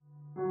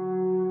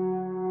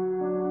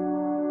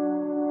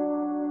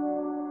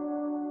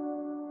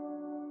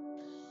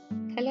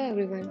Hello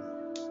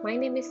everyone, my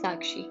name is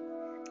साक्षी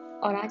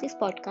और आज इस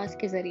पॉडकास्ट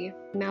के ज़रिए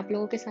मैं आप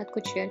लोगों के साथ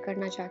कुछ शेयर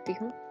करना चाहती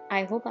हूँ।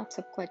 आई होप आप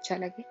सबको अच्छा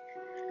लगे।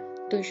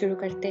 तो शुरू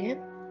करते हैं।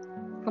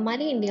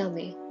 हमारे इंडिया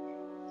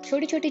में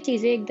छोटी छोटी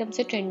चीज़ें एकदम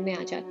से ट्रेंड में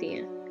आ जाती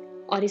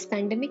हैं और इस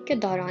पैंडेमिक के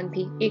दौरान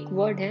भी एक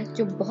वर्ड है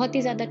जो बहुत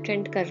ही ज़्यादा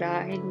ट्रेंड कर रहा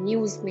है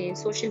न्यूज़ में,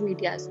 सोशल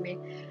मीडियाज़ में,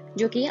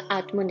 जो कि है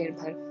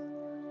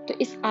आत्मनिर्भर। तो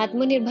इस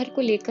आत्मनिर्भर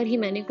को लेकर ही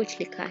मैंने कुछ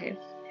लिखा है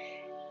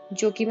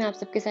जो कि मैं आप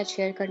सबके साथ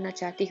शेयर करना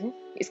चाहती हूँ।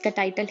 इसका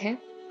टाइटल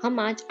है हम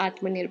आज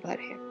आत्मनिर्भर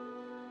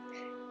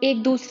हैं।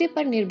 एक दूसरे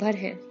पर निर्भर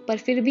हैं पर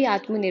फिर भी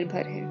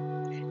आत्मनिर्भर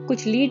हैं।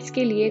 कुछ लीड्स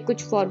के लिए,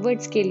 कुछ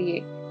फॉरवर्ड्स के लिए,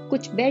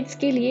 कुछ बेड्स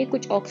के लिए,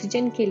 कुछ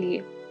ऑक्सीजन के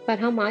लिए, पर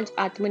हम आज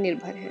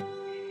आत्मनिर्भर हैं।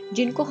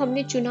 जिनको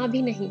हमने चुना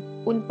भी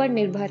नहीं उन पर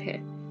निर्भर हैं।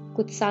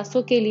 कुछ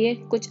सांसों के लिए,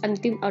 कुछ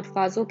अंतिम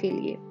अल्फाजों के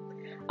लिए,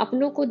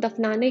 अपनों को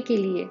दफनाने के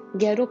लिए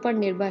गैरों पर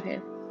निर्भर हैं।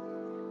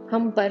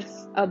 हम पर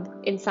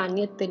अब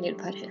इंसानियत पे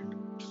निर्भर हैं।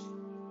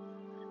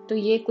 तो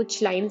ये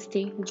कुछ लाइंस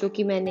थी जो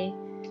कि मैंने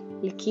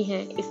लिखी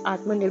हैं इस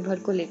आत्मनिर्भर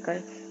को लेकर।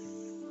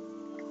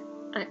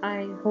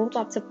 आई होप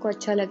आप सबको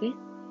अच्छा लगे।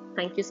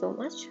 Thank you so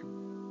much.